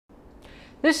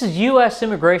This is U.S.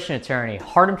 immigration attorney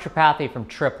Hardim Tripathi from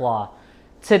Trip Law.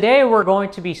 Today we're going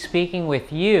to be speaking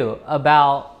with you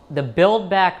about the Build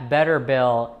Back Better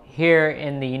bill here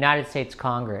in the United States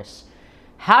Congress.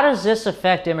 How does this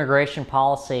affect immigration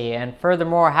policy, and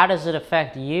furthermore, how does it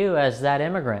affect you as that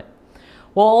immigrant?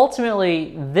 Well,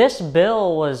 ultimately, this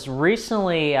bill was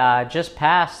recently just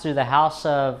passed through the House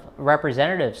of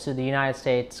Representatives through the United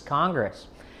States Congress.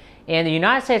 And the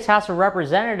United States House of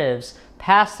Representatives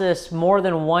passed this more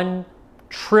than $1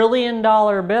 trillion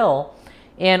bill,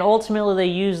 and ultimately they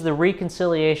used the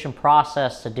reconciliation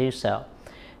process to do so.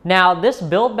 Now, this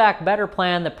Build Back Better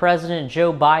plan that President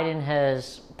Joe Biden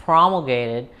has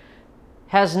promulgated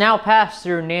has now passed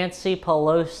through Nancy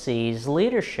Pelosi's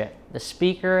leadership, the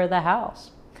Speaker of the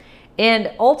House.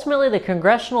 And ultimately, the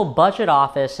Congressional Budget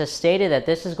Office has stated that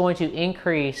this is going to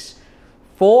increase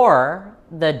for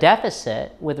the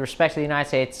deficit with respect to the United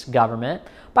States government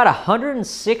about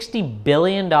 $160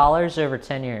 billion over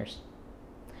 10 years.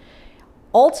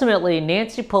 Ultimately,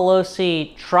 Nancy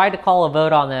Pelosi tried to call a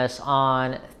vote on this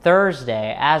on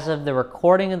Thursday, as of the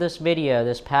recording of this video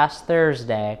this past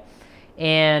Thursday,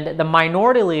 and the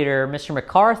minority leader, Mr.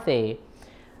 McCarthy,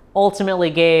 ultimately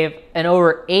gave an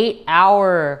over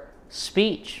 8-hour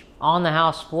speech on the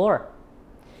House floor.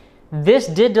 This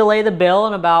did delay the bill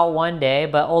in about 1 day,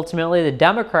 but ultimately the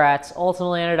Democrats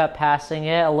ended up passing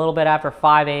it a little bit after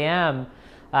 5 a.m.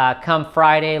 Come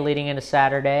Friday leading into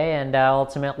Saturday, and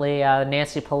ultimately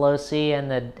Nancy Pelosi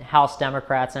and the House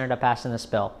Democrats ended up passing this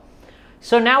bill.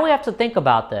 So now we have to think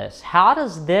about this. How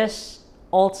does this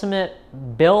ultimate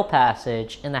bill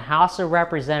passage in the House of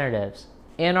Representatives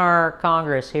in our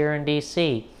Congress here in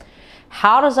D.C.,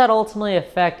 how does that ultimately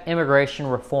affect immigration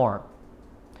reform?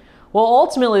 Well,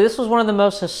 ultimately, this was one of the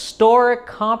most historic,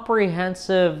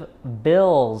 comprehensive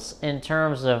bills in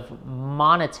terms of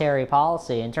monetary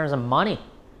policy, in terms of money,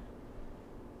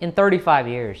 in 35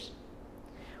 years.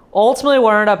 Ultimately,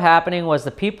 what ended up happening was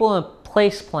the People in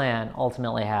Place plan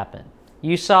ultimately happened.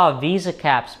 You saw visa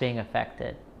caps being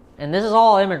affected. And this is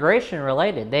all immigration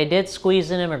related. They did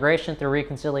squeeze in immigration through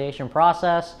reconciliation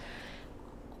process,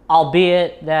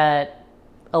 albeit that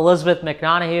Elizabeth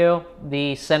McConaughey,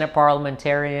 the Senate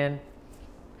parliamentarian,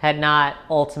 had not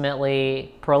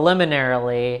ultimately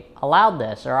preliminarily allowed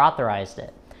this or authorized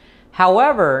it.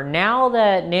 However, now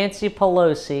that Nancy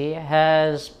Pelosi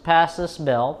has passed this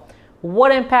bill,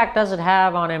 what impact does it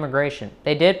have on immigration?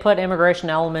 They did put immigration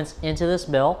elements into this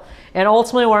bill, and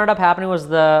ultimately what ended up happening was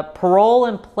the Parole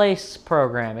in Place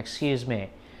program,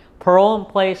 Parole in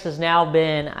Place has now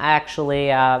been actually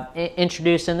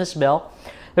introduced in this bill.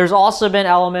 There's also been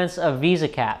elements of visa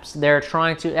caps. They're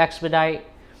trying to expedite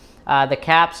the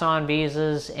caps on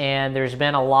visas, and there's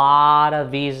been a lot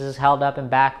of visas held up in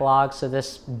backlogs. So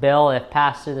this bill, if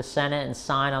passed through the Senate and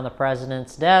signed on the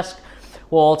president's desk,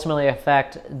 will ultimately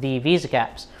affect the visa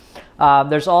caps.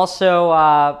 There's also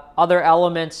other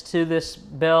elements to this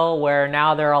bill where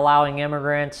now they're allowing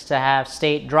immigrants to have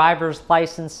state driver's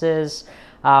licenses.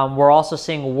 We're also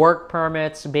seeing work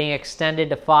permits being extended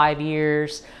to 5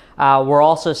 years. We're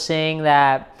also seeing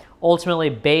that ultimately,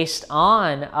 based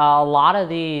on a lot of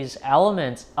these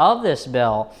elements of this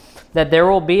bill, that there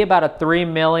will be about a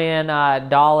 $3 million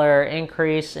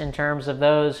increase in terms of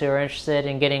those who are interested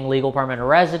in getting legal permanent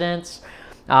residence.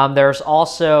 There's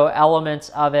also elements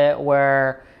of it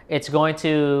where it's going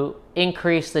to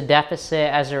increase the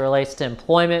deficit as it relates to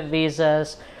employment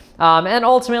visas. And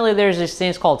ultimately, there's these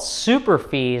things called super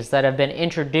fees that have been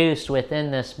introduced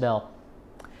within this bill.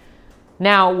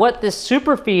 Now, what this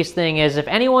super fees thing is, if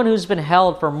anyone who's been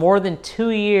held for more than 2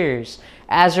 years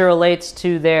as it relates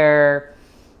to their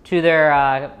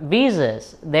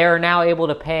visas, they are now able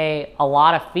to pay a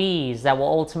lot of fees that will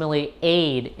ultimately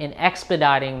aid in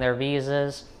expediting their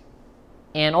visas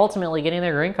and ultimately getting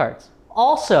their green cards.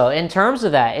 Also, in terms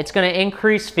of that, it's going to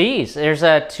increase fees. There's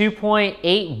a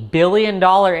 $2.8 billion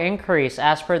increase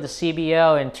as per the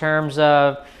CBO in terms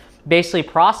of basically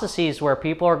processes where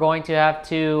people are going to have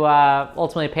to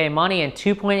ultimately pay money, and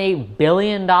 $2.8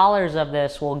 billion of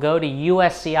this will go to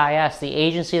USCIS, the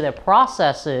agency that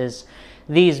processes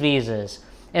these visas.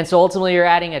 And so ultimately you're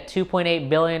adding a $2.8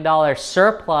 billion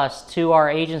surplus to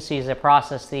our agencies that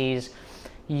process these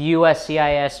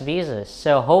USCIS visas.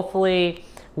 So hopefully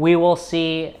we will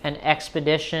see an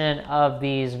expedition of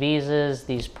these visas,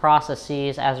 these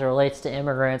processes as it relates to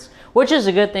immigrants, which is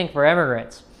a good thing for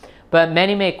immigrants. But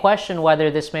many may question whether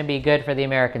this may be good for the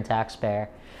American taxpayer.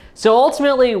 So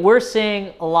ultimately, we're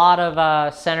seeing a lot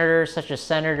of senators, such as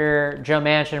Senator Joe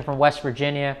Manchin from West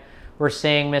Virginia. We're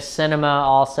seeing Ms. Sinema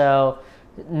also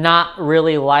not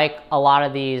really like a lot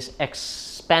of these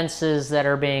expenses that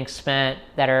are being spent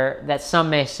that some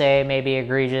may say may be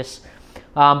egregious.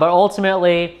 But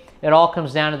ultimately, it all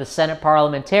comes down to the Senate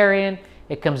parliamentarian.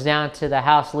 It comes down to the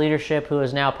House leadership, who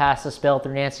has now passed this bill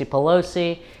through Nancy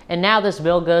Pelosi. And now this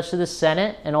bill goes to the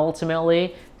Senate and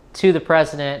ultimately to the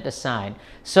president to sign.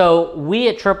 So we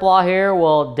at Trip Law here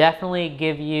will definitely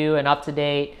give you an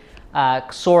up-to-date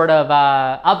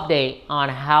update on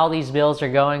how these bills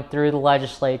are going through the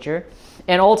legislature.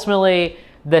 And ultimately,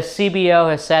 the CBO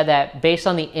has said that based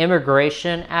on the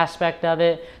immigration aspect of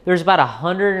it, there's about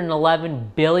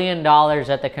 $111 billion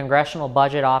that the Congressional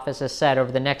Budget Office has said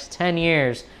over the next 10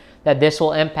 years that this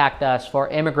will impact us for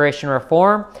immigration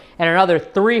reform, and another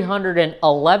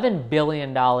 $311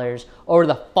 billion over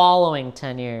the following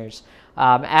 10 years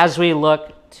as we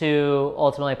look to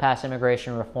ultimately pass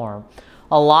immigration reform.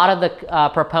 A lot of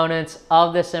the proponents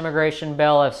of this immigration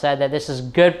bill have said that this is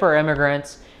good for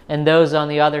immigrants, and those on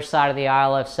the other side of the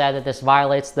aisle have said that this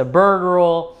violates the Byrd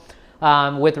Rule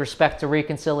with respect to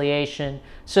reconciliation.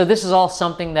 So this is all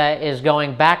something that is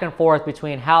going back and forth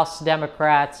between House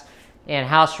Democrats and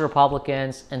House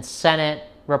Republicans and Senate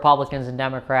Republicans and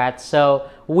Democrats. So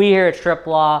we here at Trip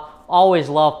Law always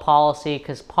love policy,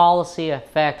 because policy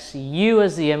affects you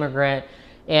as the immigrant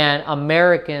and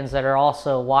Americans that are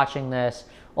also watching this,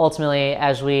 ultimately,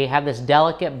 as we have this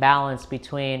delicate balance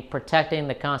between protecting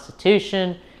the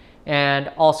Constitution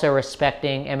and also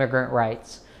respecting immigrant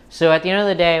rights. So at the end of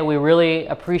the day, we really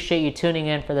appreciate you tuning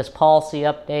in for this policy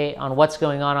update on what's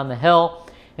going on the Hill.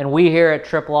 And we here at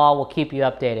Trip Law will keep you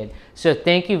updated. So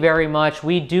thank you very much.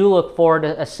 We do look forward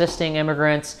to assisting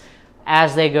immigrants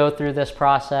as they go through this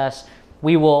process.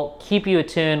 We will keep you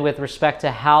attuned with respect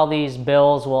to how these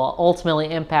bills will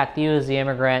ultimately impact you as the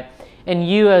immigrant. And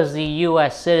you as the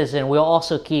U.S. citizen, we'll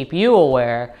also keep you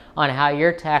aware on how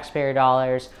your taxpayer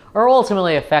dollars are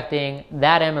ultimately affecting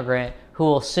that immigrant who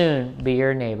will soon be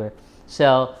your neighbor.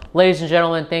 So, ladies and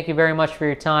gentlemen, thank you very much for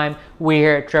your time. We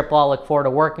here at Trip Law look forward to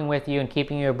working with you and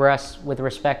keeping you abreast with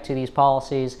respect to these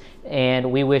policies, and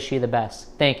we wish you the best.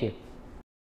 Thank you.